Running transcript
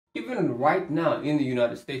even right now in the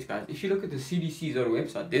United States, guys, if you look at the CDC's own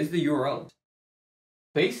website, there's the URL.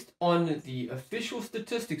 Based on the official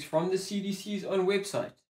statistics from the CDC's own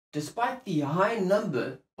website, despite the high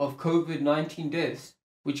number of COVID-19 deaths,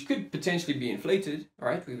 which could potentially be inflated,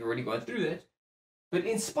 right? We've already gone through that. But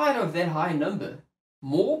in spite of that high number,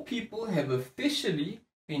 more people have officially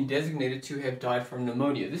been designated to have died from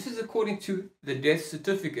pneumonia. This is according to the death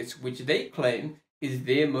certificates, which they claim is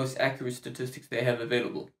their most accurate statistics they have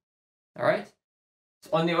available. All right?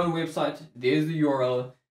 It's on their own website. There's the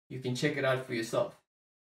URL. You can check it out for yourself.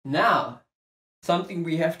 Now, something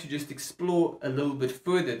we have to just explore a little bit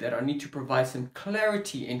further that I need to provide some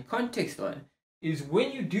clarity and context on is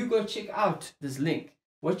when you do go check out this link,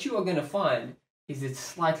 what you are going to find is it's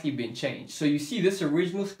slightly been changed. So you see this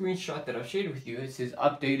original screenshot that I've shared with you. It says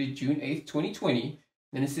updated June 8th, 2020.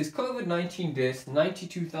 Then it says COVID-19 deaths,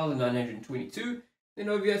 92,922. Then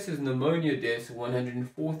over here it says pneumonia deaths,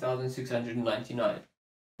 104,699.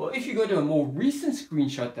 Well, if you go to a more recent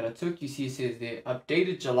screenshot that I took, you see it says there,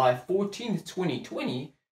 updated July 14th,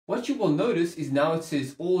 2020. What you will notice is now it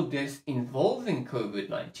says all deaths involving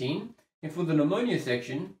COVID-19. And for the pneumonia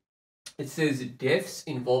section, it says deaths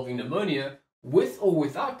involving pneumonia with or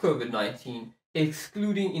without COVID-19,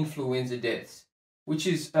 excluding influenza deaths, which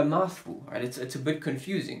is a mouthful, right? It's a bit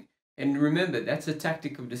confusing. And remember, that's a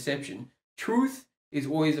tactic of deception. Truth is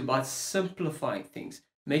always about simplifying things,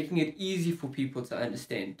 making it easy for people to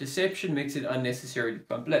understand. Deception makes it unnecessarily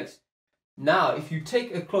complex. Now, if you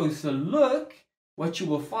take a closer look, what you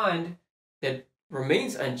will find that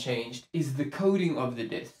remains unchanged is the coding of the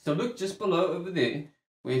death. So look just below over there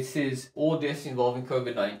where it says all deaths involving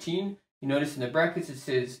COVID-19. You notice in the brackets it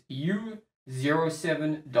says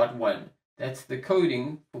U07.1. That's the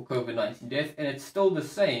coding for COVID-19 death, and it's still the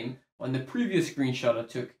same on the previous screenshot I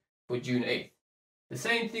took for June 8th. The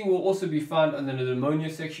same thing will also be found under the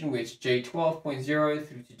pneumonia section where it's J12.0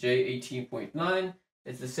 through to J18.9.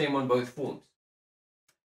 It's the same on both forms.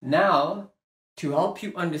 Now, to help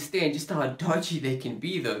you understand just how dodgy they can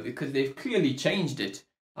be though, because they've clearly changed it,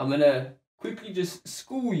 I'm going to quickly just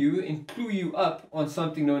school you and clue you up on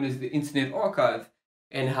something known as the Internet Archive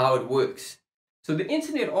and how it works. So the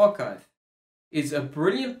Internet Archive is a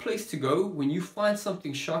brilliant place to go when you find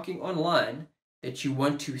something shocking online that you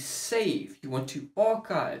want to save, you want to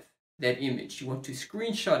archive that image, you want to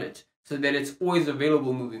screenshot it so that it's always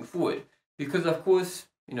available moving forward. Because of course,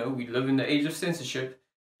 you know, we live in the age of censorship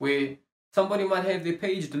where somebody might have their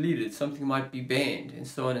page deleted, something might be banned, and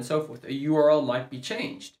so on and so forth. A URL might be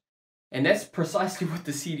changed. And that's precisely what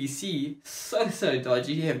the CDC, so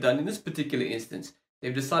dodgy, have done in this particular instance.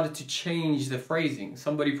 They've decided to change the phrasing.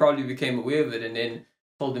 Somebody probably became aware of it and then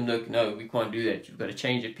told them, look, no, we can't do that. You've got to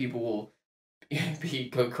change it. People will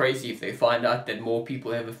go crazy if they find out that more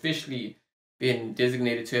people have officially been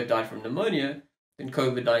designated to have died from pneumonia than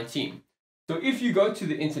COVID-19. So if you go to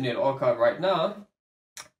the Internet Archive right now,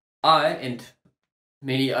 I and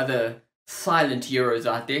many other silent heroes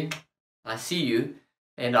out there, I see you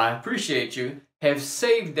and I appreciate you, have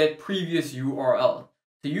saved that previous URL.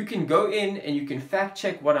 So you can go in and you can fact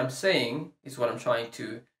check what I'm saying, is what I'm trying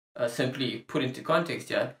to simply put into context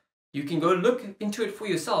here. You can go look into it for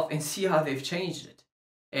yourself and see how they've changed it.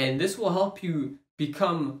 And this will help you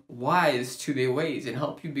become wise to their ways and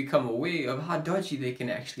help you become aware of how dodgy they can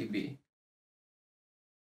actually be.